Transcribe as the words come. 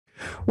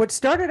What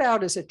started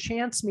out as a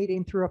chance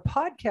meeting through a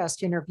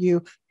podcast interview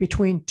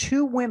between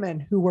two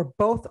women who were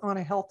both on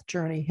a health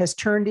journey has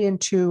turned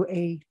into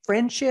a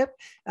friendship,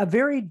 a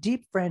very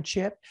deep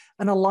friendship,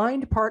 an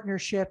aligned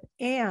partnership,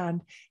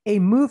 and a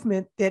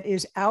movement that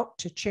is out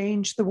to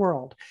change the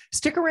world.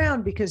 Stick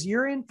around because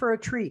you're in for a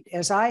treat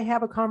as I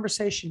have a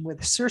conversation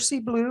with Sersie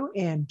Blue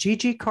and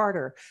Gigi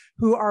Carter,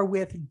 who are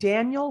with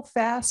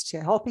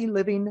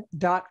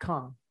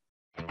DanielFastToHealthyLiving.com.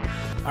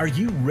 Are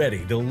you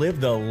ready to live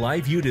the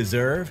life you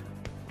deserve?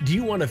 Do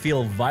you want to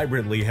feel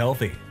vibrantly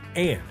healthy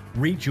and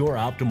reach your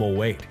optimal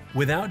weight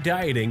without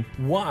dieting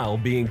while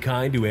being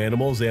kind to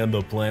animals and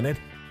the planet?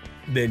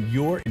 Then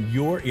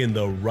you're in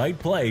the right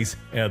place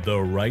at the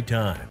right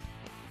time.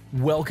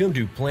 Welcome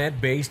to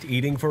Plant-Based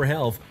Eating for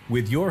Health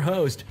with your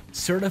host,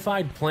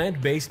 certified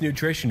plant-based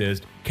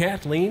nutritionist,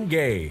 Kathleen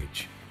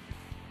Gage.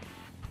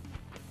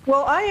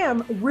 Well, I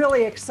am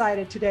really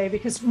excited today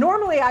because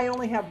normally I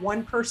only have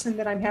one person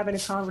that I'm having a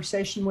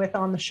conversation with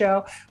on the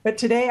show, but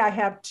today I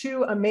have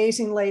two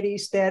amazing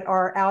ladies that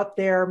are out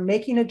there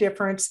making a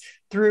difference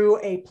through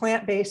a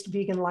plant-based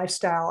vegan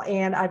lifestyle.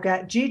 And I've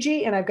got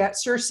Gigi and I've got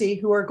Sersie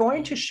who are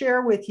going to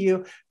share with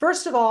you,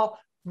 first of all,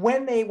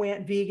 when they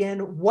went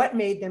vegan, what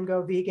made them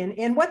go vegan,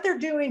 and what they're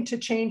doing to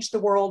change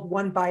the world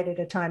one bite at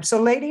a time. So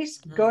ladies,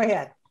 go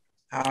ahead.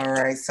 All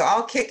right, so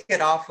I'll kick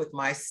it off with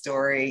my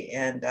story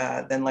and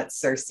then let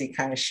Sersie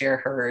kind of share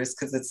hers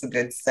because it's a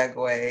good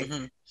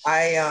segue.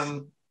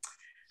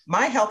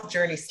 My health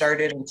journey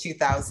started in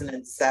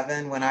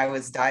 2007 when I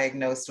was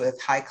diagnosed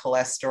with high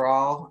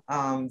cholesterol.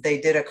 They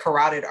did a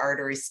carotid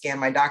artery scan.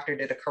 My doctor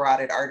did a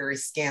carotid artery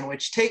scan,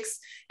 which takes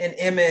an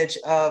image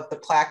of the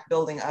plaque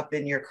building up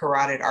in your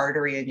carotid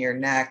artery in your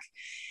neck.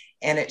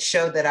 And it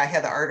showed that I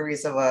had the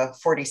arteries of a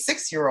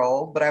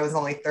 46-year-old, but I was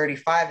only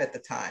 35 at the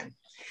time.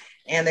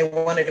 And they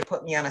wanted to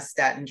put me on a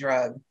statin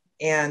drug.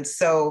 And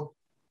so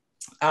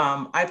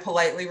I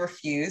politely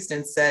refused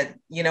and said,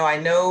 I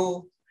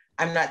know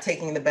I'm not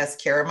taking the best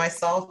care of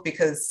myself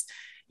because,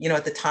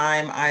 at the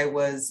time I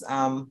was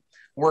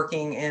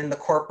working in the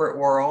corporate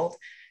world,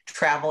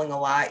 traveling a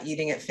lot,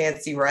 eating at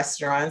fancy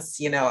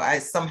restaurants. I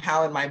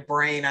somehow in my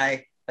brain,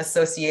 I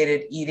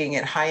associated eating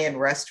at high-end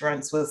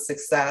restaurants with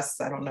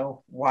success. I don't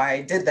know why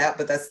I did that,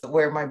 but that's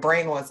where my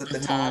brain was at the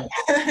time.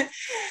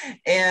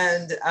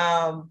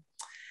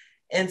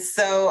 And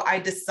so I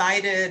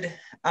decided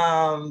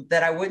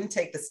that I wouldn't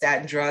take the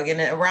statin drug.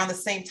 And around the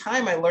same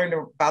time, I learned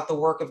about the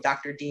work of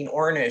Dr. Dean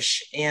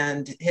Ornish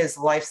and his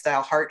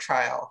lifestyle heart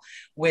trial,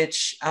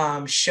 which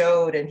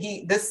showed, and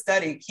this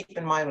study, keep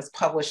in mind, was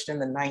published in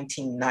the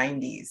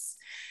 1990s.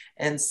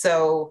 And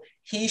so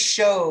he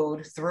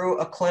showed through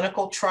a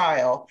clinical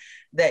trial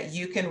that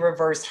you can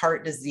reverse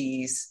heart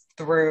disease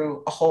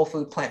through a whole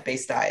food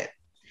plant-based diet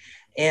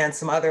and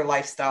some other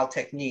lifestyle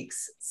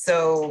techniques.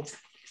 So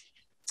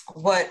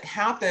what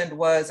happened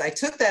was I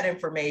took that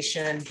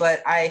information,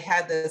 but I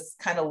had this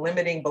kind of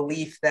limiting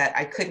belief that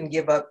I couldn't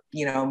give up,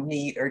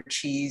 meat or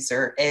cheese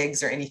or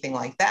eggs or anything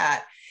like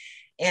that.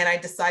 And I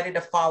decided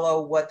to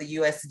follow what the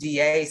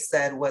USDA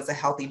said was a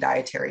healthy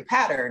dietary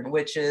pattern,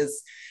 which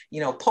is,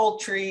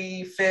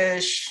 poultry,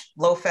 fish,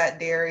 low-fat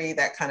dairy,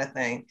 that kind of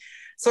thing.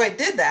 So I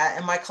did that,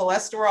 and my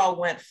cholesterol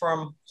went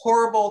from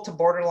horrible to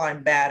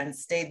borderline bad and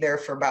stayed there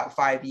for about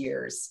 5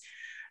 years.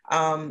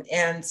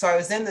 And so I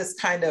was in this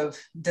kind of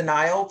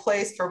denial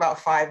place for about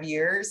 5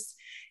 years.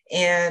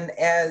 And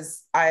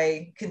as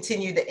I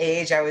continued to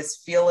age, I was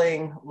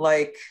feeling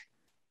like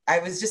I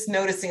was just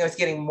noticing I was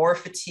getting more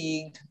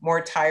fatigued,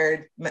 more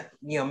tired,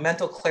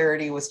 mental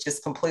clarity was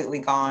just completely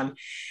gone.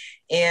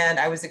 And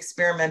I was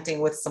experimenting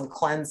with some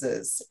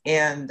cleanses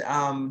and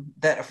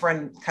that a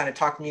friend kind of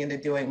talked me into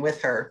doing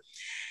with her.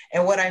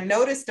 And what I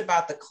noticed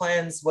about the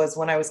cleanse was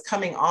when I was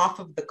coming off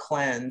of the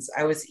cleanse,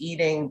 I was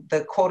eating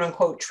the quote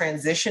unquote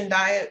transition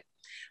diet,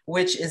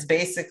 which is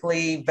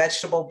basically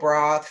vegetable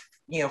broth,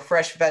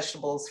 fresh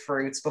vegetables,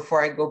 fruits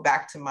before I go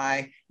back to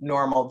my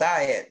normal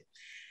diet.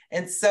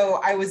 And so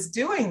I was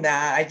doing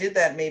that. I did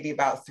that maybe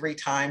about 3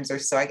 times or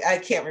so. I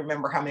can't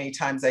remember how many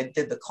times I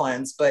did the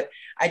cleanse, but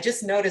I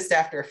just noticed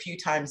after a few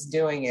times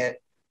doing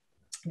it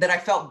that I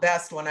felt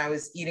best when I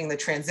was eating the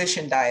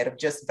transition diet of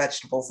just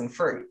vegetables and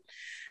fruit.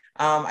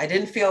 I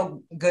didn't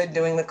feel good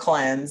doing the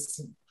cleanse,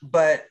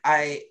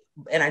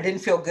 and I didn't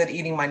feel good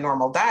eating my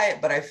normal diet,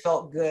 but I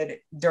felt good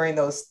during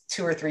those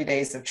 2 or 3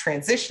 days of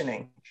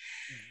transitioning.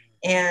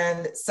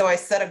 And so I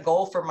set a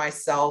goal for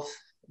myself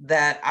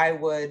that I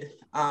would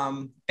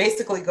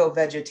basically go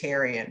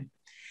vegetarian.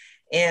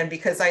 And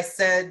because I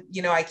said,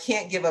 I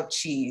can't give up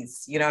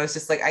cheese, it's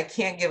just like, I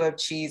can't give up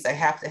cheese. I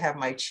have to have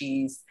my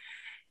cheese.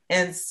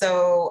 And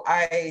so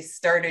I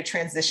started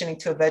transitioning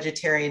to a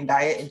vegetarian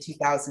diet in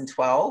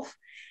 2012.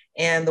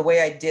 And the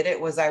way I did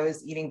it was I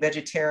was eating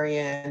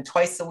vegetarian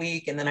twice a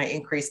week, and then I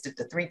increased it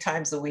to 3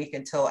 times a week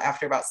until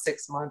after about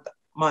 6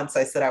 months,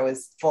 I said I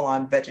was full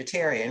on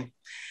vegetarian.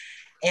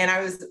 And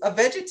I was a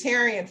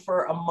vegetarian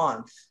for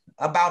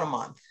about a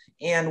month.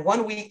 And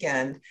one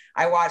weekend,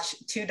 I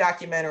watched 2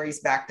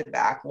 documentaries back to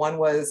back. One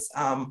was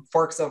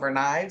Forks Over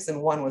Knives,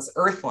 and one was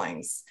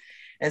Earthlings.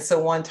 And so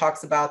one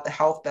talks about the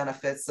health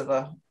benefits of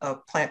a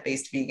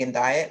plant-based vegan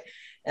diet,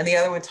 and the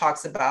other one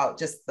talks about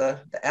just the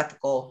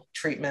ethical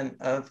treatment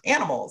of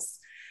animals.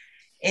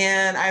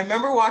 And I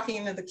remember walking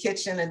into the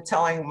kitchen and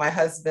telling my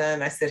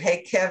husband, I said,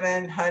 "Hey,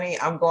 Kevin, honey,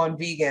 I'm going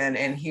vegan."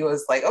 And he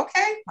was like,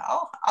 "Okay,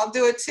 I'll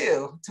do it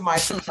too," to my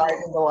surprise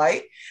and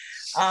delight.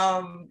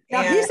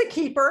 Now he's a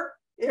keeper.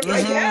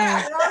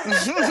 Yeah.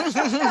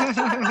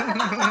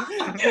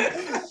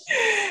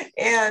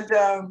 And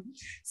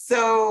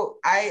so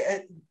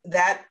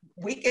that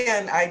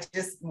weekend, I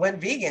just went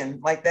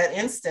vegan, like that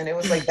instant. It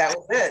was like, that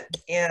was it.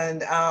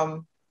 And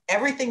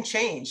everything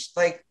changed.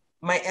 Like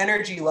my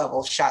energy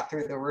level shot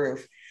through the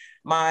roof.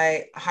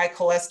 My high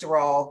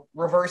cholesterol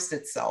reversed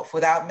itself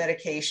without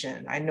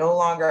medication. I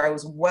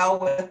was well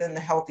within the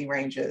healthy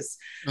ranges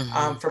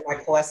for my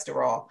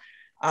cholesterol.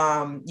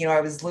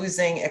 I was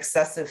losing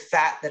excessive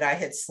fat that I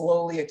had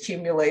slowly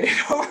accumulated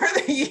over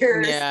the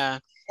years. Yeah.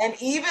 And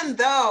even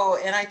though,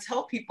 and I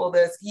tell people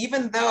this,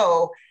 even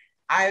though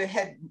I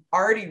had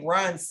already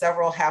run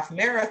several half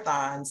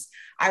marathons,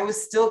 I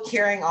was still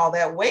carrying all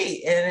that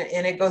weight.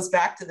 And it goes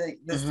back to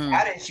this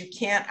adage, you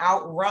can't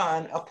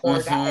outrun a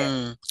poor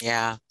diet.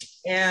 Yeah.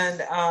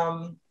 And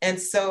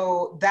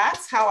so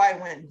that's how I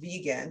went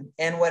vegan.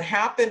 And what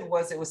happened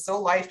was, it was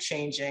so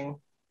life-changing.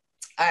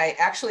 I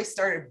actually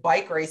started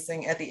bike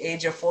racing at the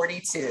age of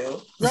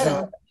 42.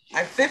 So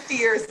I'm 50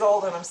 years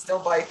old and I'm still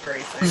bike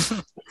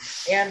racing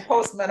and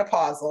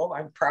postmenopausal,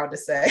 I'm proud to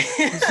say.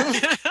 Thank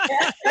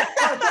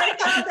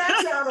God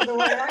that's out of the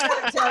way. I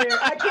gotta tell you,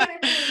 I can't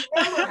even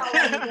remember how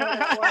long ago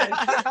that was.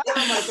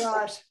 Oh my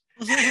gosh.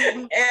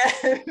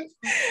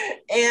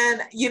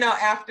 And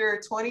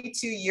after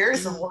 22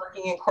 years of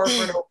working in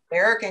corporate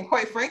America, and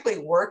quite frankly,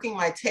 working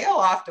my tail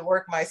off to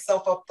work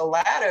myself up the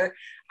ladder,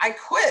 I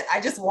quit.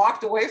 I just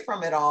walked away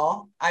from it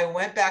all. I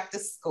went back to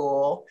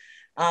school,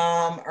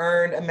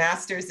 earned a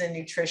master's in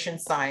nutrition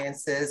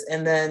sciences,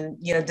 and then,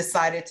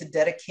 decided to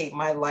dedicate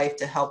my life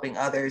to helping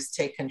others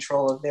take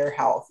control of their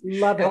health.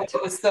 Love it. And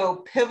what was so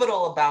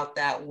pivotal about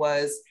that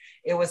was,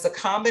 it was a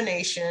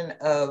combination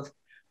of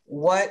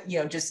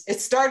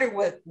it started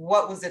with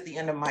what was at the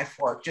end of my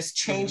fork, just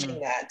changing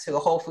that to a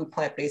whole food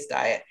plant-based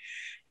diet.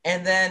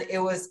 And then it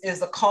was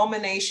a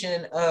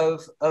culmination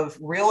of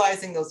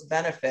realizing those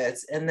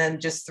benefits, and then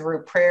just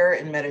through prayer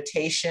and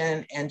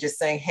meditation and just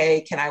saying,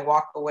 "Hey, can I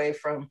walk away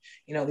from,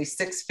 these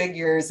six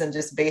figures and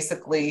just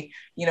basically,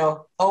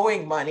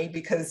 owing money?"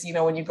 Because,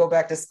 when you go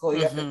back to school,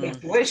 you have to pay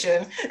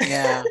tuition.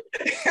 Yeah.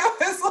 It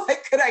was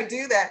like, could I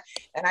do that?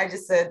 And I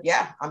just said,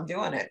 yeah, I'm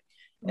doing it.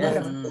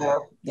 And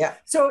yeah.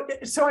 So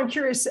I'm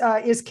curious,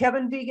 is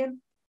Kevin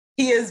vegan?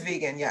 He is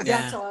vegan, yes.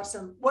 That's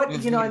awesome.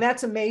 And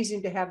that's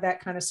amazing to have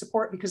that kind of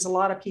support, because a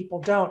lot of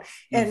people don't.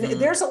 And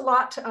there's a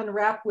lot to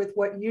unwrap with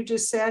what you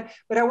just said,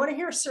 but I want to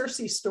hear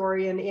Sersie's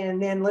story,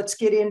 and then let's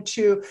get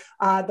into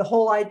the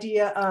whole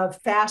idea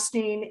of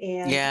fasting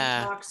and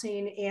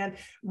detoxing. And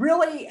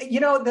really,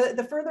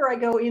 the further I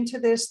go into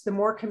this, the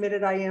more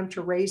committed I am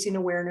to raising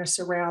awareness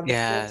around the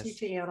cruelty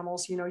to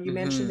animals. You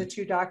mentioned the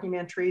two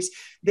documentaries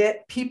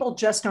that people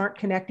just aren't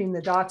connecting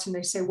the dots, and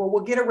they say, well,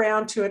 we'll get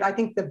around to it. I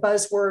think the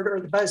buzzword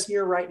or the buzz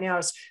here right now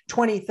is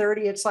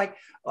 2030. It's like,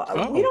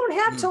 we don't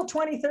have till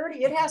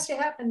 2030. It has to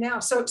happen now.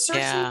 So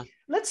Sersie,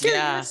 let's hear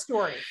your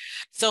story.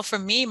 So for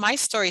me, my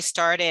story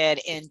started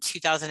in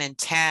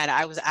 2010.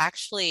 I was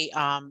actually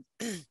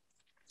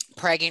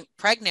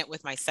pregnant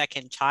with my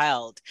second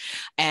child,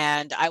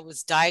 and I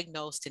was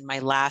diagnosed in my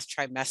last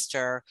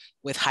trimester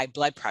with high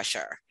blood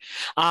pressure.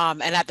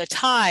 And at the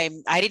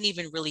time, I didn't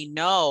even really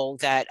know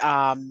that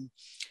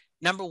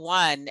number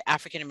one,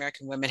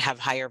 African-American women have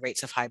higher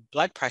rates of high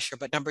blood pressure.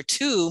 But number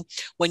two,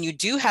 when you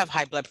do have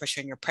high blood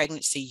pressure in your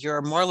pregnancy,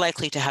 you're more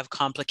likely to have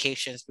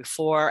complications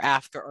before,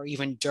 after, or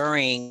even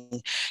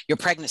during your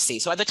pregnancy.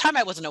 So at the time,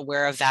 I wasn't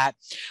aware of that.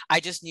 I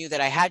just knew that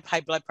I had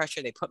high blood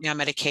pressure. They put me on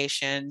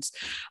medications.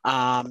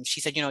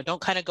 She said, don't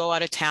kind of go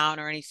out of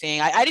town or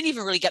anything. I didn't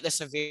even really get the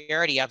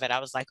severity of it. I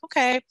was like,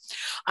 okay.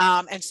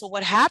 And so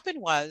what happened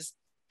was,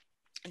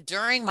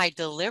 during my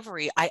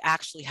delivery, I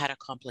actually had a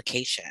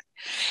complication,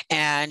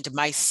 and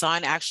my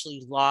son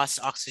actually lost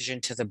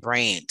oxygen to the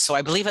brain. So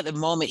I believe at the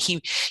moment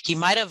he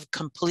might have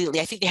completely,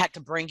 I think they had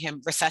to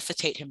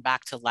resuscitate him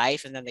back to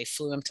life, and then they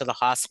flew him to the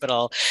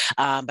hospital.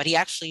 But he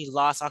actually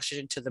lost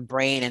oxygen to the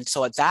brain. And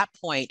so at that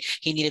point,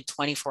 he needed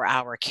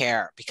 24-hour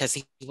care, because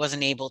he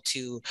wasn't able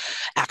to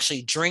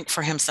actually drink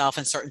for himself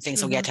and certain things.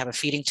 So he had to have a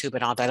feeding tube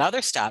and all that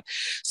other stuff.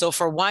 So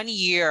for 1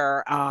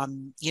 year,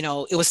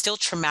 it was still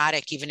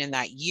traumatic. Even in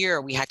that year,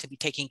 we had to be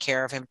taking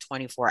care of him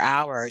 24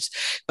 hours,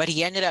 but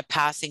he ended up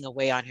passing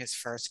away on his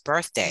first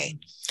birthday.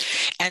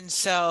 And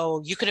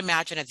so you could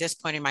imagine, at this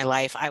point in my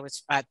life, I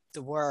was at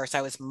the worst.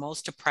 I was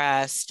most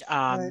depressed.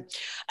 I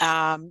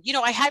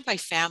had my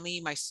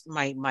family,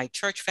 my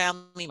church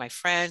family, my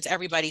friends,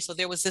 everybody. So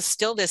there was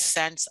still this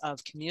sense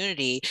of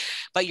community,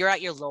 but you're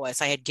at your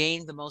lowest. I had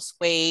gained the most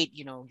weight.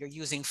 You're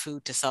using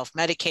food to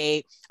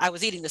self-medicate. I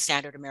was eating the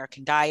standard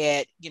American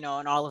diet, and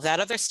all of that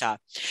other stuff.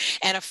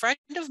 And a friend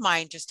of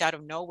mine, just out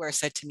of nowhere,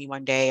 said to me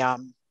one day,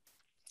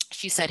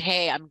 she said,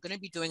 hey, I'm going to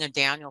be doing a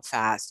Daniel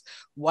fast.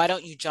 Why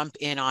don't you jump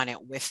in on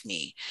it with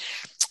me?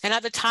 And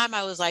at the time,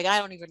 I was like, I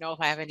don't even know if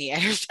I have any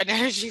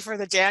energy for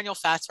the Daniel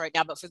fast right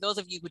now. But for those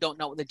of you who don't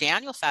know what the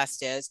Daniel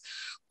fast is,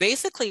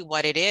 basically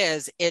what it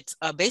is, it's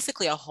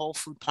basically a whole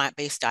food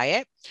plant-based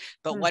diet.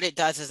 But what it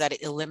does is that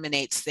it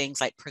eliminates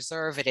things like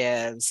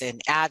preservatives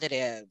and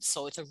additives.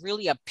 So it's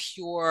really a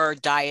pure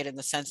diet in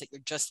the sense that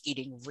you're just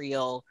eating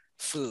real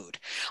food.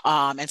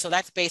 And so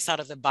that's based out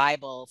of the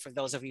Bible. For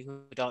those of you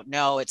who don't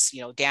know, it's,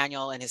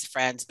 Daniel and his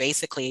friends,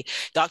 basically.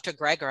 Dr.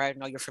 Greger, I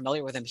know you're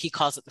familiar with him. He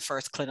calls it the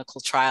first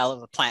clinical trial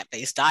of a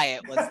plant-based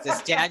diet was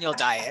this Daniel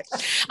diet.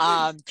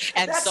 And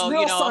that's so,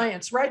 real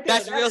science right there.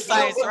 That's real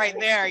science right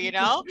there,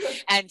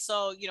 And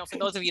so, for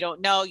those of you who don't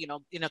know,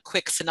 in a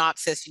quick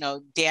synopsis,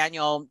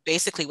 Daniel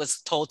basically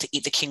was told to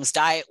eat the king's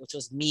diet, which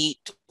was meat,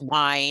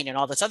 wine, and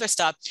all this other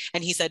stuff.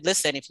 And he said,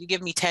 listen, if you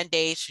give me 10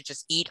 days to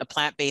just eat a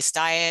plant-based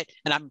diet,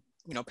 and I'm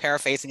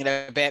paraphrasing it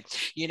a bit,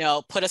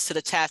 put us to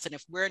the test. And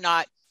if we're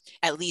not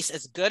at least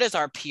as good as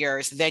our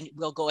peers, then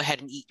we'll go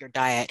ahead and eat your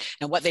diet.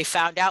 And what they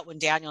found out when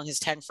Daniel and his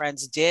 3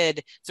 friends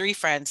did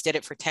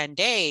it for 10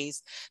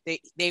 days,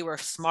 they were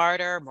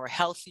smarter, more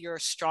healthier,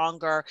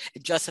 stronger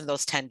just in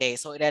those 10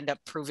 days. So it ended up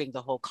proving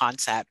the whole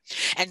concept.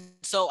 And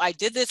so I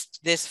did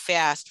this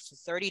fast for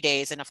 30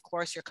 days. And of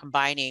course, you're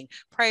combining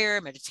prayer,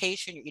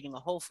 meditation, you're eating a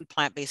whole food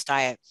plant-based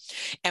diet.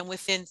 And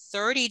within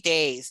 30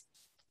 days,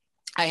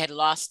 I had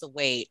lost the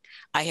weight.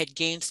 I had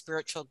gained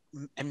spiritual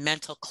and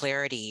mental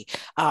clarity.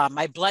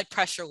 My blood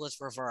pressure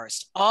was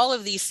reversed. All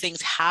of these things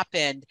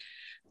happened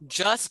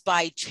just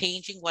by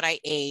changing what I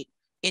ate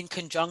in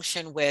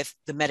conjunction with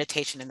the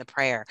meditation and the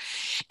prayer.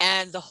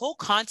 And the whole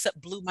concept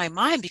blew my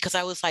mind because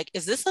I was like,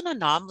 is this an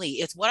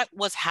anomaly? Is what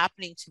was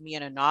happening to me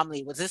an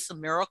anomaly? Was this a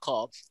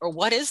miracle? Or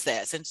what is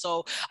this? And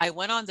so I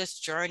went on this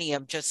journey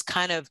of just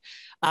kind of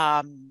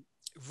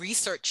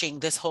researching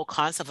this whole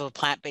concept of a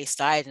plant-based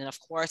diet. And of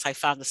course, I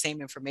found the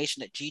same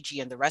information that Gigi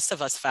and the rest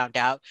of us found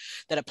out,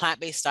 that a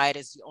plant-based diet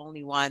is the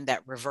only one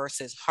that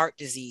reverses heart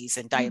disease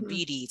and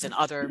diabetes and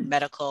other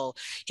medical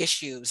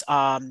issues.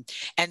 And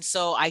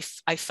so I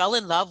fell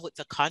in love with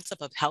the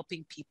concept of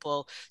helping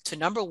people to,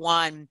 number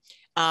one,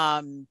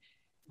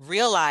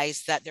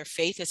 realize that their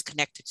faith is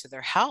connected to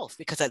their health.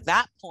 Because at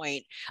that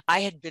point,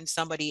 I had been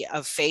somebody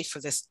of faith for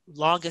this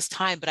longest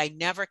time, but I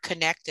never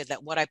connected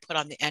that what I put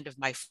on the end of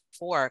my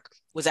fork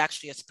was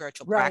actually a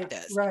spiritual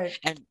practice. Right.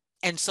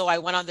 And so I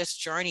went on this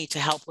journey to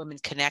help women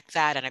connect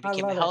that. And I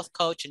became a health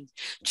coach and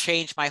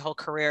changed my whole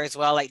career as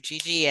well, like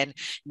Gigi. And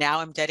now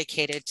I'm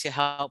dedicated to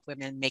help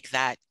women make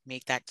that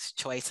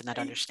choice and that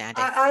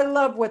understanding. I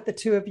love what the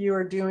two of you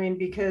are doing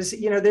because,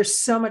 there's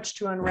so much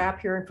to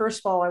unwrap here. And first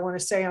of all, I want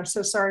to say, I'm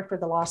so sorry for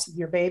the loss of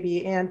your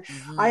baby. And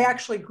I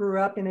actually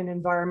grew up in an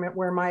environment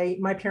where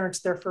my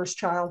parents, their first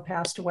child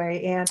passed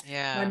away, and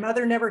my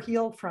mother never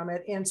healed from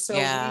it. And so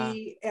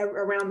we,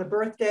 around the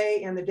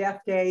birthday and the death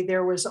day,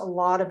 there was a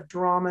lot of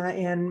drama,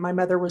 and my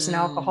mother was an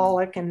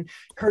alcoholic, and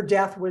her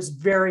death was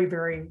very,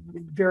 very,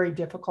 very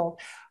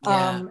difficult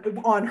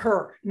on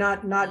her,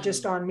 not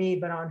just on me,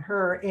 but on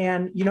her.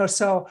 And,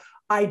 so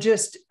I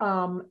just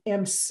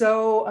am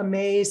so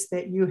amazed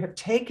that you have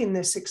taken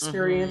this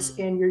experience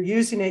and you're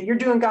using it. You're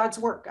doing God's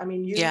work. I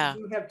mean, you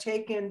have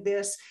taken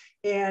this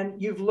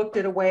and you've looked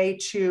at a way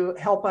to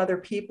help other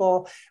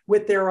people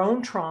with their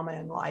own trauma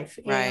in life.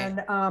 Right. And,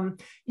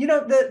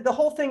 the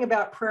whole thing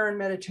about prayer and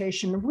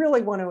meditation,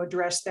 really want to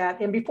address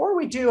that. And before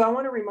we do, I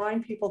want to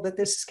remind people that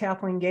this is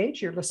Kathleen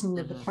Gage. You're listening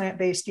to the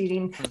Plant-Based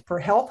Eating for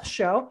Health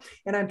show.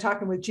 And I'm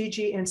talking with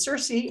Gigi and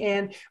Sersie.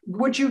 And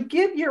would you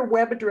give your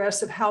web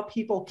address of how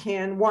people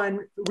can,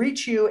 one,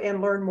 reach you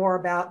and learn more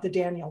about the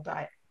Daniel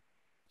diet?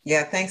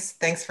 Yeah,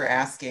 thanks for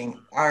asking.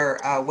 Our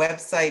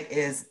website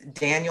is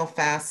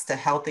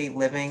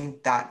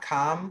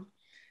danielfasttohealthyliving.com.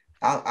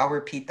 I'll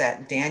repeat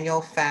that,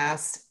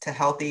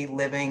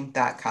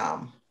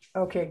 danielfasttohealthyliving.com.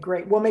 Okay,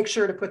 great. We'll make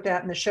sure to put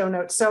that in the show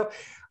notes. So,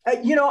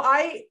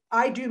 I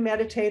do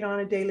meditate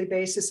on a daily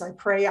basis. I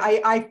pray.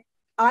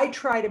 I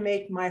try to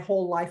make my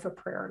whole life a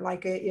prayer,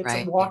 like it's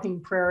a walking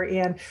prayer.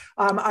 And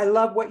I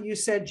love what you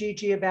said,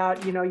 Gigi,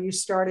 about, you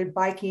started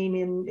biking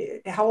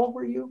in, how old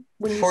were you?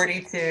 When you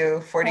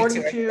 42.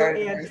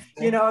 And,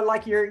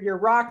 like you're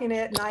rocking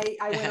it. And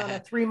I went on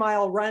a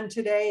 3-mile run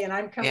today, and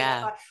I'm coming,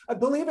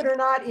 believe it or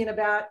not, in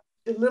about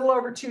a little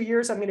over 2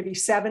 years, I'm going to be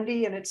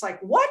 70. And it's like,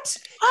 what?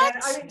 And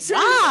I mean,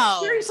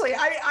 seriously,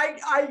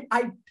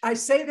 I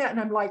say that and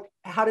I'm like,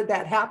 how did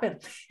that happen?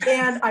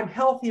 And I'm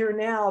healthier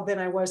now than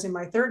I was in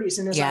my 30s.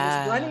 And as I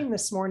was running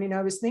this morning,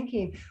 I was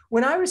thinking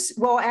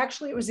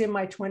actually it was in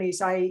my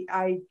 20s.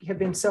 I have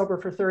been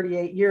sober for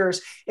 38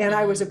 years, and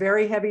I was a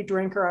very heavy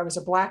drinker. I was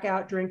a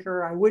blackout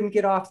drinker. I wouldn't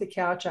get off the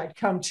couch. I'd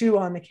come to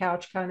on the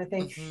couch kind of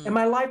thing. And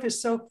my life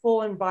is so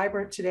full and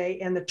vibrant today.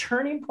 And the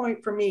turning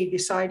point for me,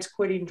 besides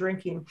quitting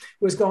drinking,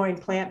 was going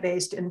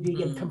plant-based and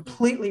vegan,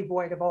 completely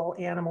void of all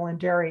animal and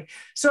dairy.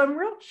 So I'm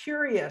real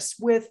curious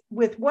with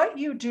what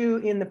you do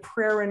in the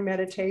prayer and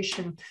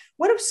meditation.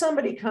 What if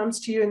somebody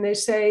comes to you and they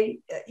say,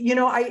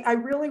 I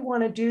really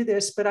want to do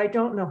this, but I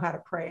don't know how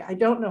to pray. I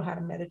don't know how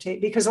to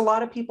meditate, because a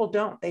lot of people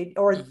don't.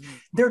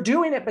 They're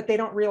doing it, but they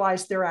don't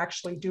realize they're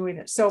actually doing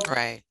it. So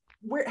right.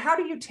 How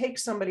do you take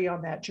somebody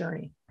on that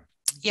journey?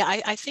 Yeah,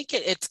 I think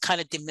it's kind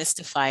of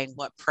demystifying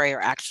what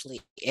prayer actually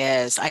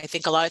is. I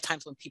think a lot of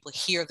times when people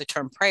hear the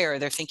term prayer,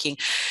 they're thinking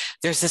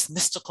there's this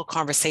mystical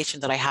conversation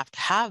that I have to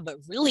have, but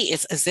really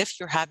it's as if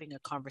you're having a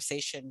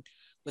conversation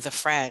with a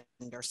friend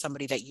or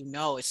somebody that you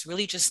know. It's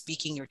really just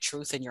speaking your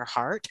truth in your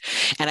heart.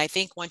 And I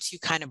think once you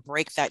kind of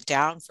break that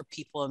down for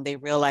people and they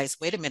realize,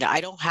 wait a minute,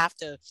 I don't have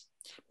to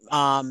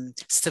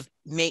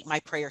make my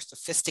prayer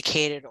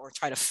sophisticated or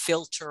try to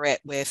filter it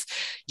with,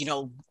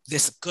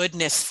 this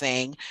goodness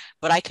thing,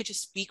 but I could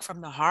just speak from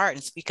the heart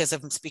and speak as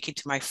if I'm speaking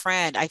to my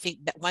friend. I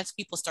think that once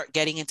people start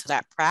getting into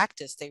that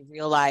practice, they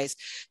realize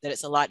that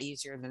it's a lot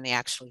easier than they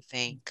actually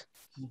think.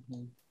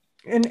 Mm-hmm.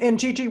 And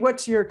Gigi,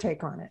 what's your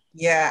take on it?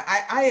 Yeah,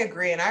 I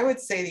agree. And I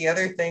would say the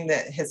other thing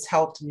that has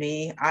helped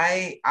me,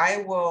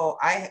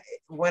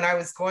 when I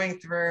was going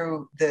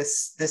through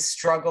this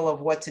struggle of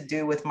what to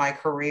do with my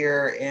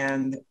career,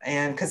 and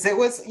because it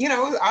was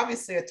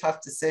obviously a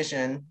tough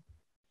decision.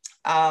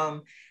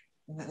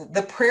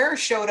 The prayer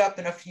showed up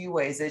in a few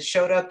ways. It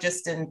showed up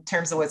just in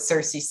terms of what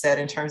Sersie said,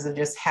 in terms of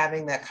just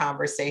having that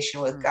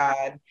conversation with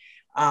God.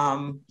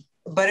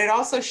 But it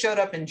also showed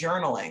up in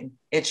journaling.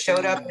 It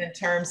showed up in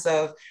terms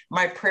of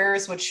my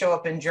prayers would show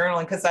up in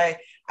journaling, because I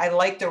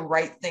like to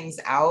write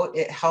things out.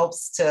 It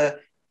helps to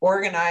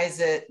organize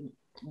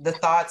the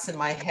thoughts in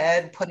my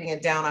head. Putting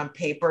it down on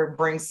paper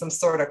brings some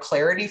sort of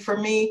clarity for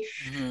me.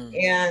 Mm-hmm.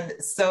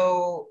 And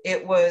so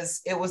it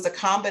was a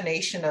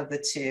combination of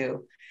the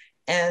two.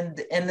 And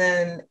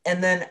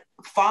then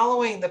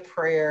following the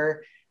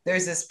prayer,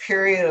 there's this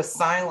period of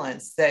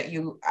silence that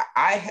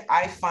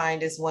I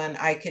find is when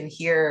I can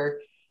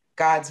hear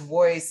God's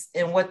voice.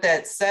 And what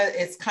that said,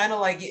 it's kind of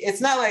like,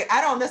 it's not like,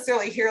 I don't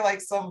necessarily hear like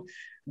some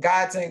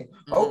God saying,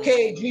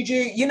 okay,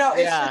 Gigi, it's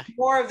just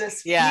more of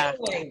this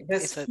feeling,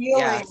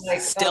 like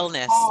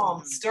stillness,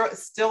 calm,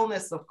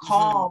 stillness of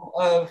calm,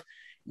 of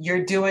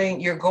you're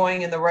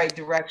going in the right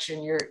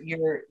direction.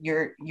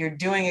 You're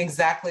doing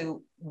exactly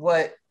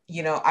what,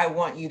 I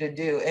want you to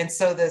do. And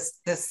so this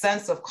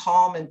sense of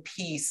calm and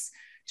peace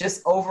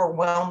just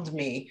overwhelmed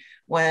me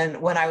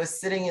when I was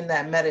sitting in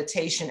that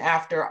meditation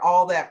after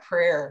all that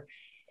prayer.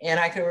 And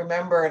I can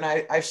remember, and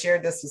I've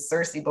shared this with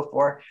Sersie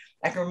before,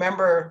 I can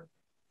remember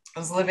I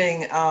was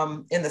living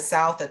in the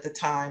South at the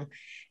time.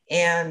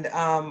 And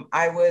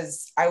I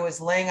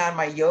was laying on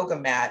my yoga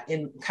mat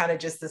in kind of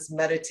just this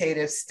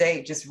meditative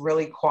state, just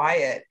really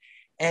quiet.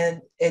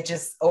 And it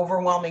just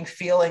overwhelming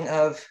feeling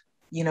of,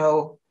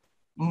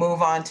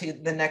 move on to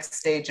the next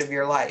stage of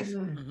your life,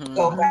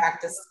 go back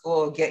to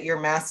school, get your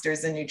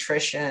master's in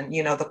nutrition,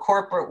 the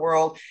corporate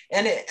world.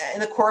 And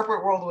the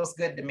corporate world was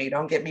good to me,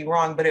 don't get me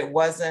wrong, but it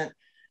wasn't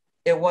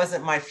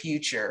my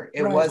future.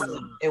 It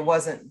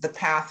wasn't the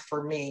path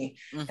for me.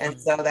 And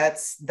so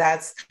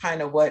that's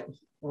kind of what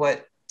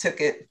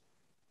tipped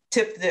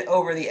it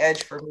over the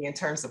edge for me in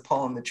terms of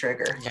pulling the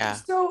trigger. Yeah.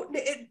 So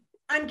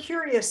I'm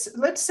curious,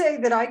 let's say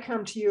that I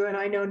come to you and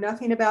I know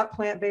nothing about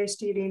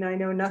plant-based eating. I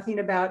know nothing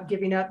about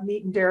giving up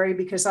meat and dairy,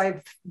 because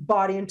I've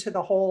bought into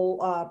the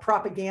whole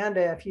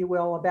propaganda, if you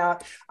will,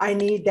 about I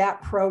need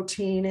that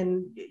protein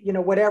and,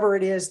 whatever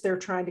it is they're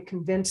trying to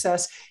convince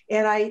us.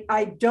 And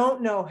I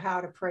don't know how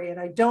to pray and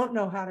I don't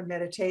know how to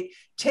meditate.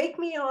 Take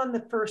me on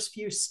the first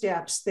few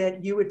steps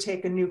that you would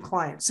take a new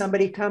client.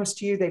 Somebody comes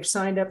to you, they've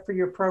signed up for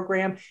your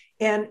program,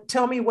 and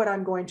tell me what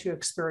I'm going to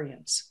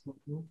experience.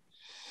 Mm-hmm.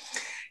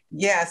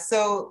 Yeah.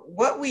 So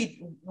what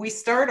we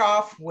start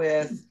off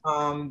with,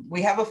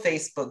 we have a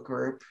Facebook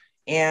group,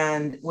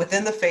 and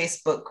within the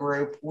Facebook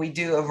group, we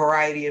do a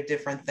variety of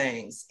different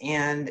things.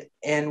 And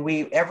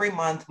we, every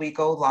month we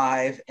go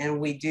live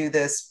and we do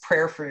this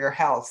prayer for your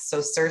health.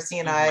 So Sersie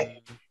and I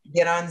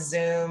get on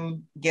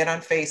Zoom, get on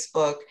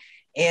Facebook.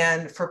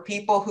 And for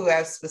people who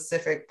have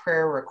specific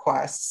prayer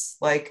requests,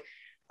 like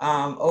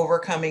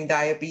overcoming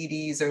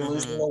diabetes or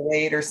losing the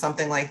weight or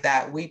something like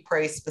that, we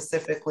pray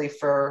specifically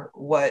for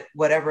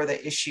whatever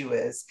the issue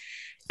is.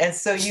 And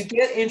so you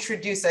get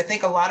introduced. I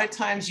think a lot of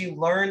times you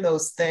learn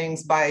those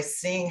things by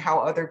seeing how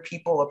other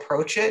people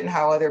approach it and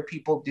how other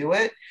people do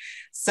it.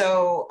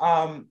 So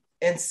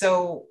and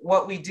so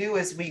what we do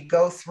is we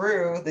go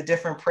through the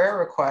different prayer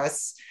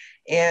requests,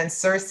 and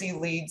Sersie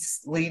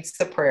leads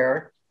the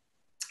prayer.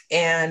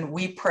 And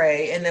we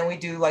pray, and then we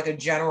do like a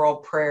general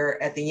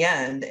prayer at the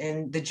end.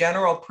 And the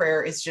general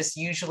prayer is just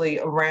usually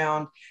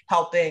around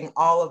helping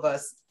all of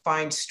us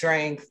find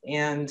strength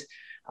and,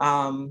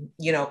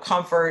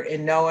 comfort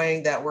in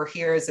knowing that we're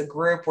here as a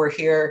group. We're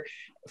here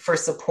for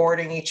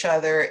supporting each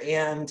other,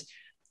 and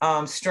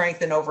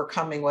strength in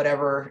overcoming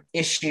whatever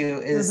issue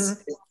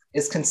is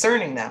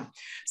concerning them.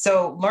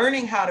 So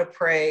learning how to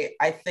pray,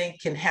 I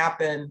think, can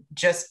happen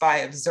just by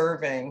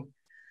observing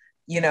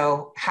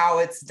how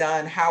it's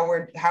done, how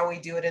we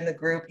do it in the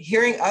group,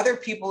 hearing other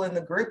people in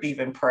the group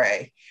even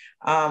pray.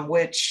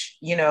 which,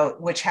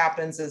 which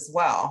happens as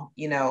well,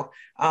 and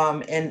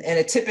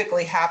it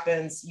typically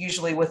happens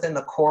usually within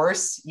the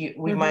course.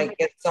 We might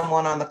get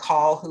someone on the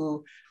call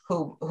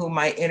who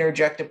might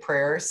interject a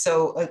prayer.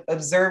 So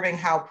observing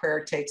how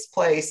prayer takes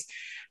place.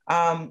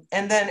 And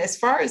then as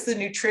far as the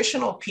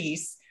nutritional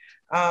piece,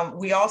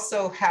 we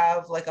also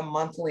have like a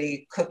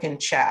monthly cook and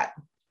chat.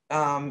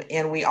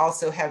 And we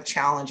also have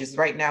challenges.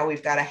 Right now,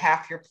 we've got a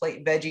half your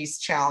plate veggies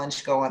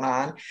challenge going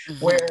on,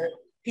 where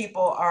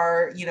people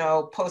are,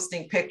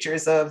 posting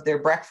pictures of their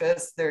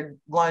breakfast, their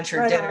lunch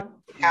or dinner,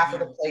 half of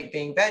the plate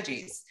being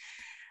veggies.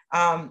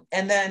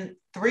 And then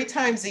 3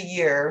 times a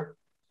year,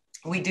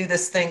 we do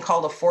this thing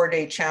called a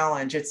 4-day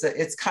challenge.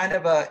 It's kind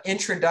of an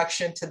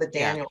introduction to the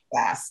Daniel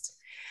fast.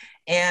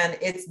 And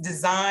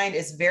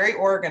it's very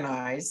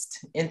organized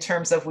in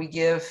terms of we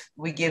give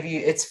you,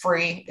 it's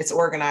free, it's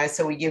organized.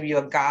 So we give you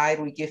a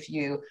guide, we give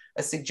you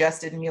a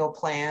suggested meal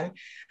plan.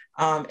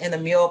 And the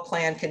meal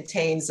plan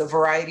contains a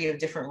variety of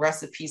different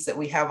recipes that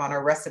we have on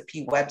our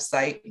recipe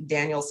website,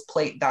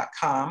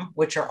 danielsplate.com,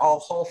 which are all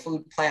whole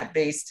food,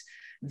 plant-based,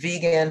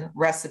 vegan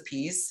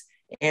recipes.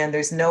 And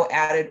there's no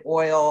added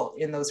oil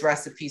in those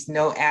recipes,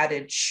 no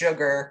added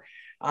sugar.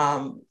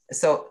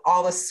 So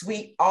all the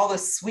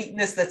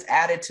sweetness that's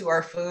added to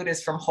our food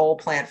is from whole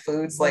plant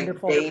foods.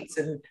 Wonderful. Like dates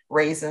and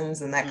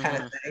raisins and that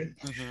kind of thing,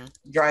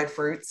 dried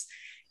fruits.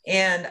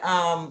 And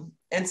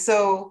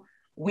so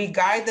we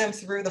guide them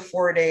through the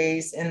 4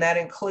 days, and that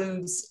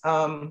includes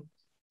a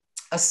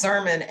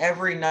sermon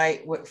every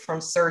night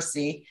from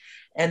Sersie,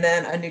 and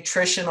then a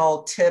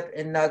nutritional tip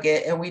and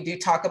nugget. And we do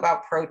talk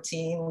about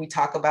protein. We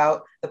talk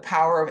about the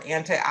power of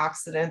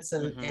antioxidants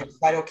and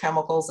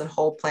phytochemicals and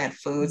whole plant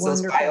foods,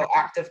 Wonderful. Those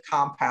bioactive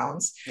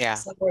compounds. Yeah.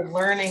 So we're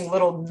learning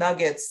little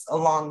nuggets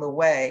along the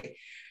way.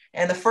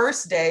 And the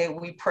first day,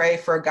 we pray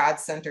for a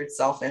God-centered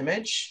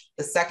self-image.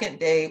 The second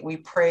day, we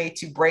pray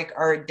to break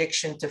our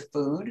addiction to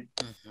food.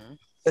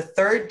 The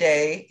third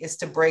day is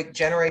to break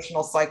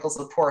generational cycles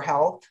of poor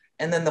health.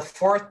 And then the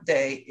fourth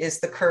day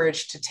is the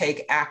courage to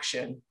take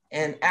action.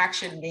 And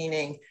action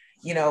meaning,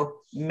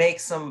 make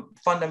some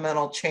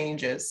fundamental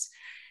changes.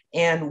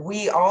 And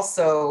we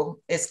also,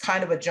 it's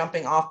kind of a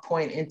jumping off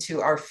point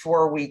into our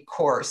 4-week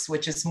course,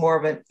 which is more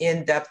of an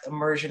in-depth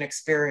immersion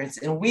experience.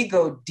 And we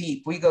go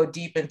deep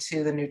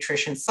into the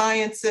nutrition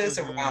sciences,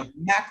 around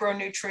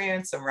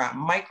macronutrients, around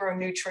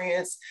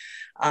micronutrients.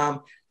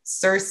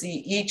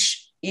 Sersie,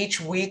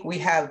 each week we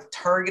have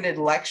targeted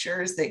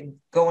lectures that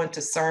go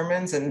into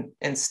sermons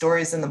and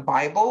stories in the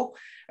Bible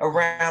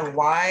around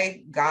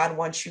why God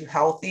wants you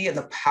healthy and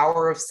the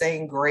power of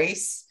saying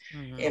grace,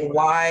 and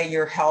why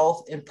your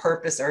health and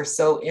purpose are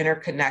so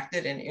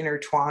interconnected and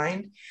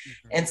intertwined.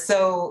 And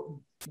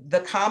so the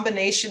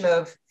combination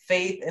of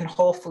faith and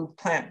whole food,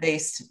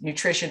 plant-based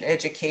nutrition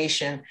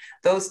education,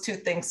 those two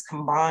things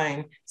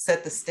combined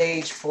set the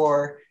stage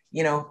for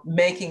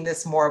making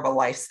this more of a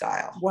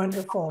lifestyle.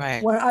 Wonderful.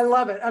 Right. Well, I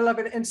love it. I love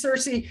it. And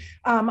Sersie,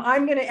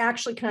 I'm going to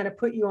actually kind of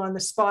put you on the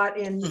spot,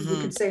 and you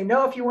can say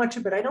no if you want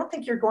to, but I don't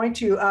think you're going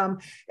to.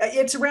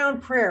 It's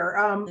around prayer.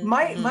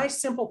 My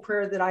simple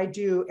prayer that I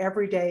do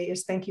every day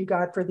is thank you,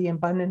 God, for the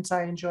abundance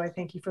I enjoy.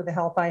 Thank you for the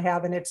health I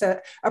have. And it's a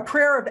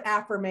prayer of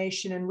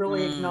affirmation and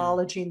really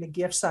acknowledging the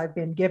gifts I've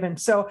been given.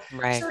 So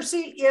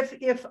Sersie,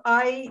 if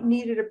I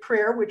needed a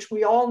prayer, which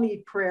we all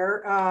need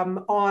prayer,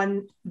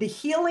 on the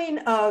healing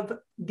of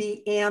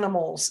the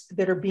animals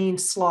that are being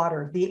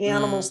slaughtered, the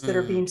animals that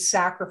are being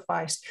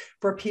sacrificed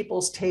for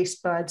people's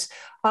taste buds.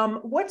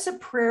 What's a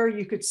prayer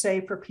you could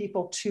say for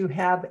people to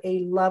have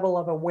a level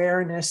of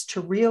awareness to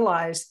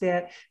realize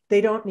that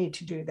they don't need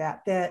to do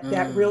that,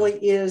 that really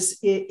is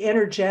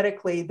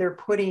energetically, they're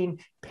putting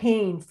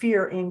pain,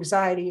 fear,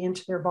 anxiety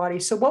into their body.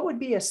 So what would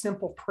be a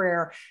simple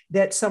prayer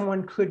that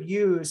someone could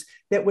use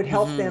that would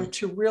help them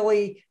to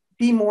really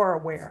be more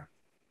aware?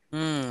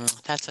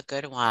 That's a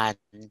good one.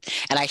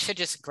 And I should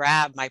just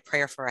grab my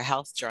prayer for a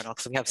health journal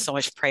because we have so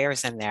much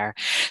prayers in there.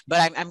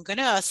 But I'm going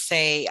to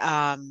say,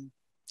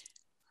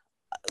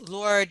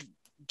 Lord,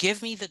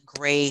 give me the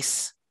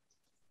grace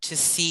to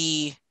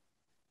see,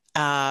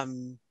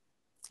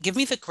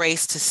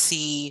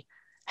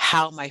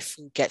 how my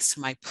food gets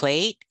to my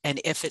plate and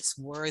if it's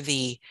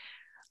worthy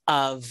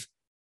of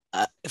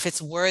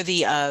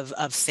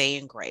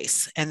saying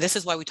grace. And this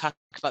is why we talk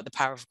about the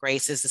power of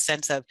grace, is the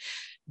sense of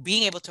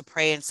being able to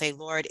pray and say,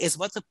 Lord, is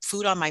what the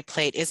food on my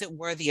plate, is it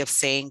worthy of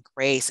saying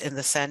grace in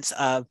the sense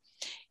of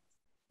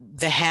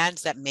the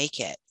hands that make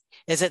it?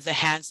 Is it the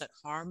hands that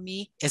harm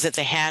me? Is it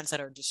the hands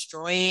that are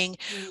destroying?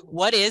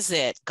 What is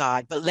it,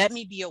 God? But let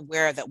me be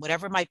aware that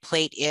whatever my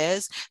plate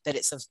is, that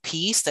it's of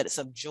peace, that it's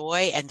of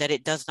joy, and that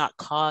it does not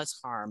cause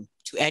harm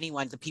to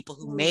anyone, the people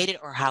who made it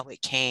or how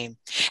it came.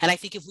 And I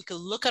think if we could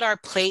look at our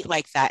plate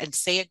like that and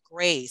say a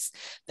grace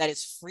that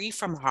is free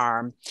from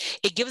harm,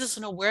 it gives us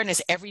an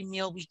awareness every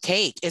meal we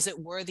take. Is it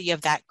worthy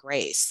of that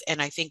grace?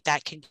 And I think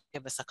that can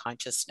give us a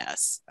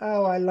consciousness.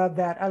 Oh, I love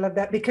that. I love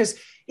that because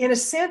in a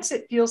sense,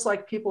 it feels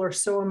like people are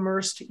so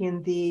immersed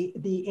in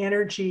the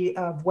energy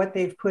of what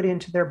they've put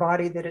into their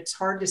body that it's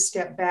hard to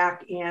step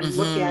back and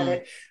look at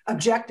it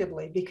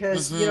objectively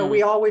because, you know,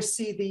 we always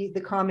see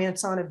the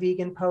comments on a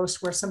vegan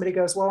post where somebody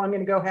goes, well, I'm going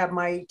to go have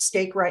my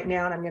steak right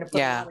now and I'm going to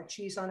put a lot of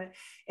cheese on it.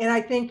 And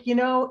I think, you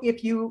know,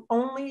 if you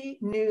only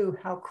knew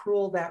how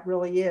cruel that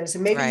really is,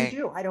 and maybe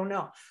you do, I don't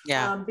know.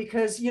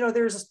 Because, you know,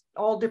 there's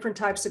all different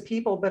types of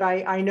people, but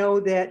I know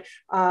that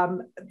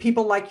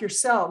people like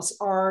yourselves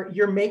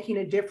you're making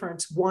a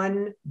difference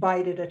one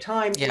bite at a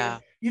time. Yeah.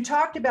 You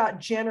talked about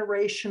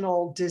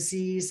generational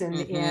disease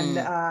and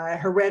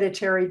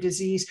hereditary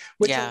disease,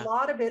 which a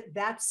lot of it,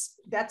 that's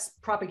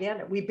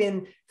propaganda. We've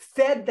been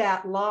fed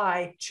that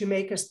lie to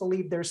make us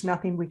believe there's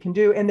nothing we can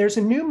do. And there's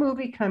a new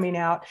movie coming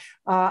out.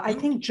 I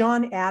think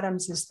John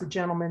Adams is the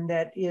gentleman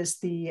that is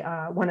the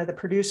one of the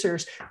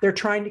producers. They're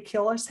Trying to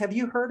Kill Us. Have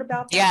you heard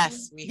about that?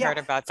 Yes, we heard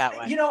about that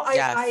one. You know,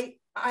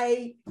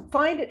 I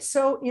find it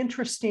so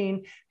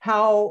interesting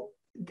how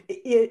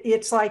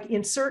it's like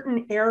in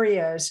certain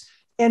areas,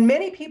 and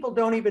many people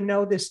don't even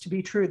know this to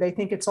be true. They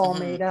think it's all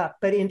made up.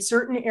 But in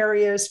certain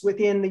areas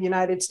within the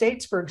United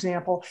States, for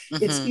example,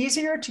 it's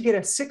easier to get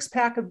a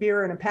 6-pack of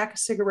beer and a pack of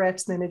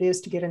cigarettes than it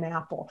is to get an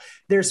apple.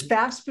 There's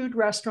fast food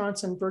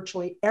restaurants in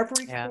virtually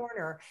every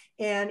corner,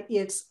 and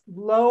it's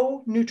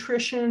low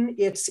nutrition.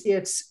 It's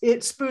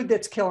food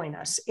that's killing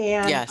us.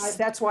 And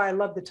that's why I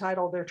love the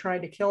title, They're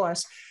Trying to Kill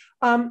Us.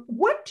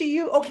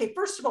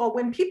 First of all,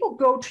 when people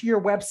go to your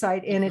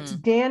website and it's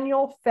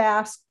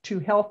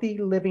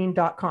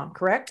danielfasttohealthyliving.com,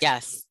 correct?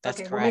 Yes, that's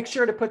correct. We'll make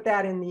sure to put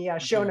that in the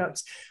show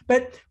notes.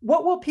 But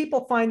what will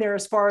people find there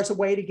as far as a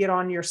way to get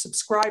on your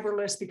subscriber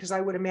list? Because I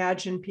would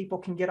imagine people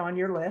can get on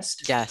your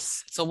list.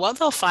 Yes. So what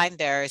they'll find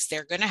there is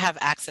they're going to have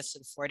access to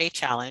the 4-day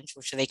challenge,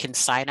 which they can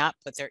sign up,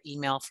 put their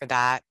email for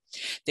that.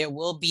 There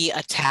will be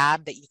a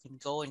tab that you can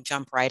go and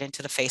jump right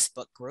into the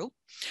Facebook group.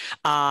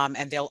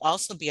 And there'll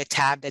also be a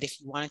tab that if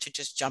you wanted to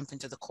just jump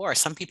into the course,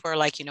 some people are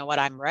like, you know what,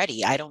 I'm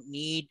ready. I don't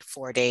need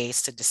 4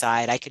 days to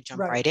decide. I could jump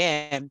right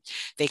in.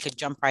 They could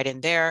jump right in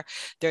there.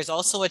 There's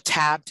also a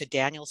tab to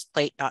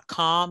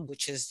danielsplate.com,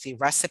 which is the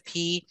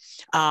recipe.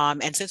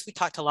 And since we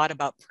talked a lot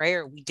about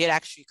prayer, we did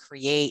actually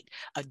create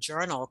a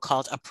journal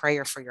called A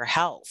Prayer for Your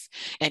Health.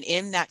 And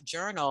in that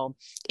journal,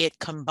 it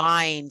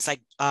combines like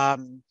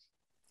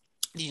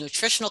the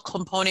nutritional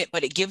component,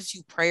 but it gives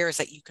you prayers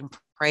that you can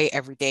pray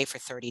every day for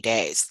 30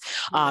 days,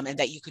 and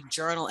that you can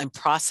journal and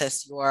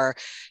process your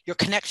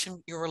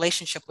connection, your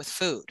relationship with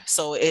food.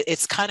 So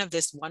it's kind of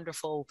this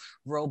wonderful,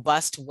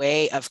 robust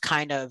way of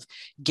kind of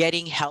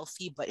getting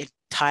healthy, but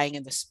tying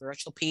in the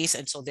spiritual piece.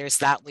 And so there's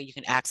that way you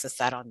can access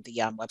that on the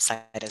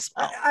website as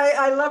well.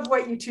 I love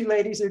what you two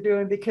ladies are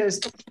doing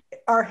because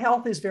our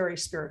health is very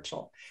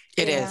spiritual.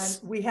 It is.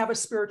 We have a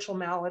spiritual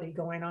malady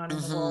going on in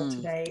the world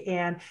today,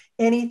 and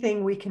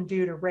anything we can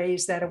do to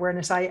raise that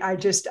awareness.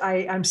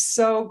 I'm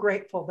so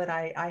grateful that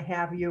I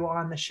have you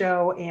on the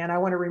show. And I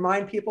want to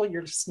remind people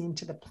you're listening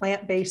to the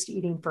Plant-Based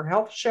Eating for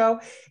Health show.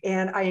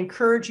 And I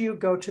encourage you,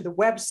 go to the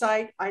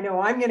website. I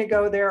know I'm going to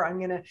go there. I'm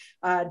going to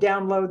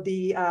download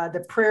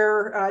the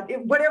prayer,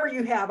 whatever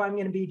you have, I'm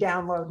going to be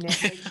downloading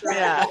it.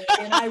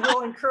 And I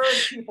will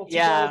encourage people to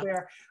go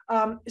there.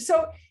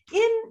 So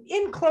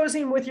in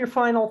closing with your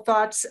final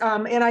thoughts,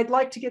 and I'd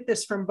like to get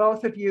this from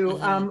both of you,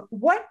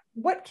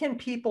 what can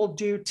people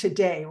do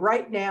today,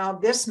 right now,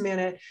 this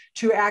minute,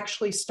 to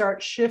actually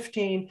start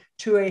shifting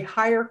to a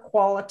higher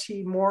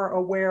quality, more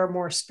aware,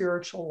 more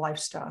spiritual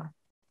lifestyle?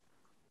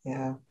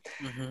 Yeah.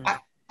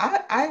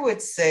 I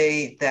would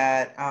say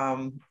that,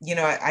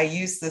 I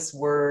use this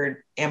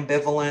word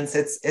ambivalence.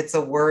 It's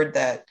a word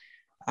that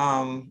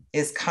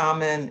is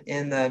common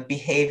in the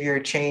behavior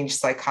change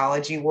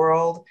psychology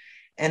world.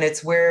 And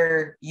it's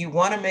where you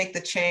want to make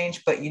the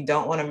change, but you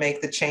don't want to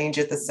make the change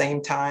at the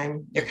same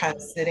time. You're kind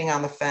of sitting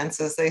on the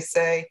fence, as they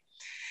say.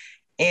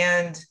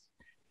 And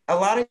a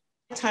lot of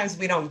times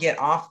we don't get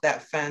off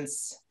that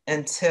fence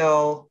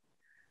until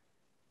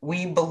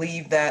we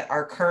believe that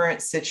our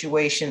current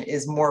situation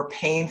is more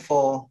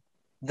painful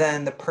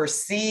than the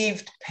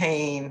perceived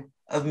pain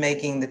of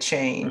making the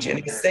change.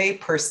 And I say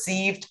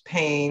perceived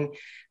pain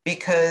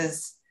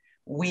because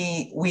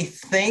we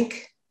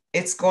think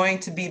it's going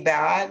to be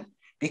bad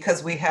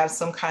because we have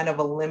some kind of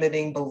a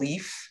limiting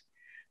belief,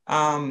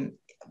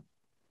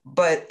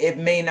 but it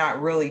may not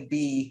really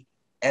be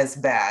as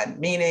bad,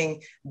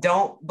 meaning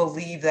don't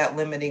believe that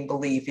limiting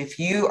belief. If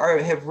you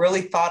have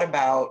really thought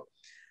about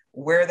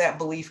where that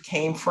belief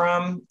came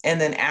from and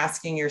then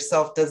asking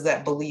yourself, does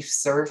that belief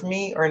serve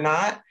me or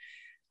not?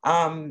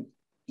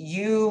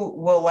 You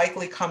will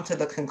likely come to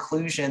the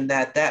conclusion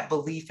that that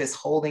belief is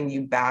holding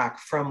you back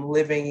from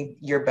living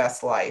your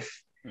best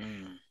life.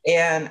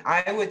 And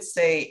I would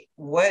say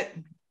what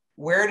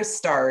where to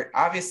start.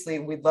 Obviously,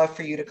 we'd love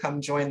for you to come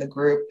join the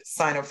group,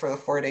 sign up for the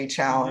 4-day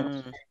challenge.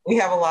 Mm-hmm. We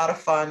have a lot of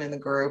fun in the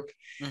group.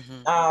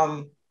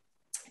 Mm-hmm.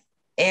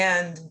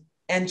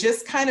 And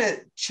just kind of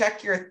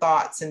check your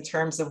thoughts in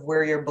terms of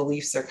where your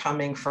beliefs are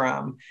coming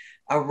from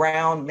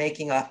around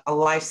making a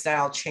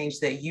lifestyle change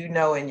that you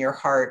know in your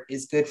heart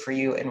is good for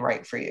you and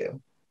right for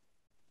you.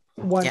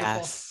 Wonderful.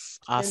 Yes.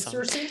 Awesome.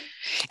 And Sersie?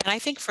 And I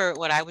think for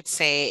what I would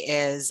say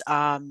is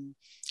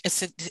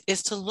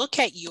to look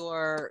at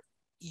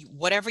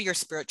whatever your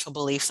spiritual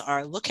beliefs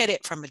are, look at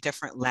it from a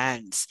different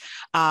lens.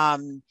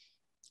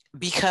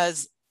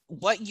 Because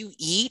what you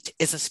eat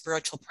is a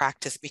spiritual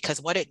practice, because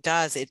what it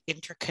does, it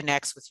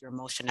interconnects with your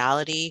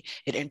emotionality.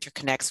 It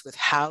interconnects with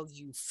how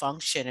you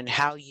function and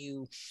how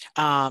you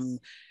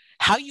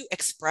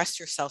express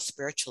yourself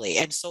spiritually.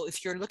 And so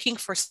if you're looking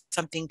for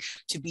something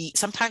to be,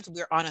 sometimes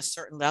we're on a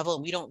certain level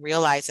and we don't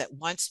realize that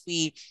once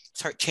we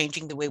start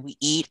changing the way we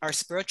eat, our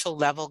spiritual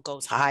level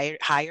goes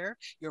higher,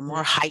 you're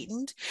more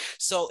heightened.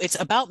 So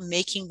it's about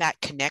making that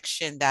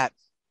connection that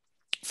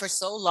for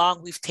so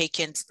long, we've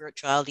taken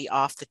spirituality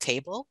off the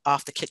table,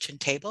 off the kitchen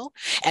table,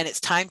 and it's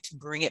time to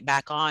bring it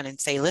back on and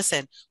say,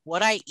 listen,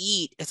 what I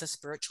eat is a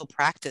spiritual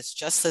practice,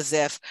 just as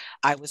if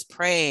I was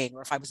praying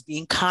or if I was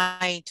being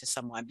kind to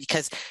someone,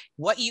 because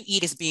what you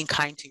eat is being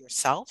kind to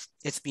yourself.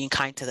 It's being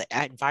kind to the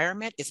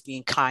environment. It's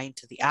being kind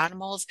to the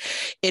animals.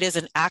 It is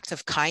an act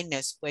of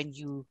kindness when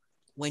you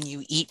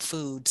eat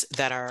foods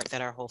that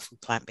are whole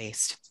food,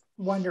 plant-based.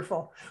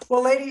 Wonderful.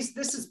 Well, ladies,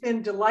 this has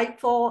been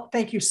delightful.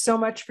 Thank you so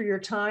much for your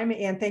time,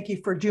 and thank you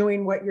for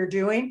doing what you're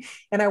doing.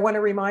 And I want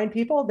to remind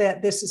people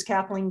that this is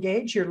Kathleen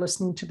Gage. You're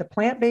listening to the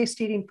Plant-Based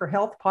Eating for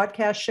Health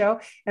podcast show.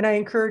 And I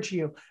encourage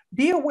you,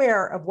 be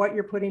aware of what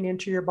you're putting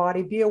into your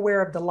body. Be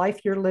aware of the life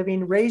you're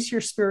living. Raise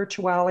your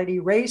spirituality.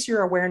 Raise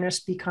your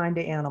awareness. Be kind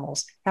to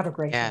animals. Have a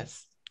great day.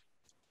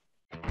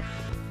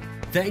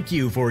 Thank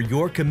you for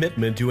your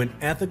commitment to an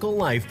ethical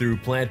life through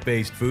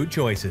plant-based food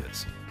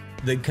choices.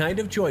 The kind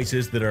of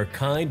choices that are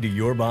kind to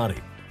your body,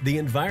 the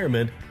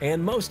environment,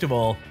 and most of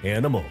all,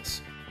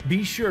 animals.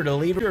 Be sure to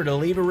leave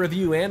a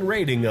review and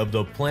rating of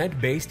the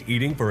Plant-Based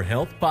Eating for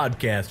Health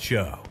podcast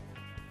show.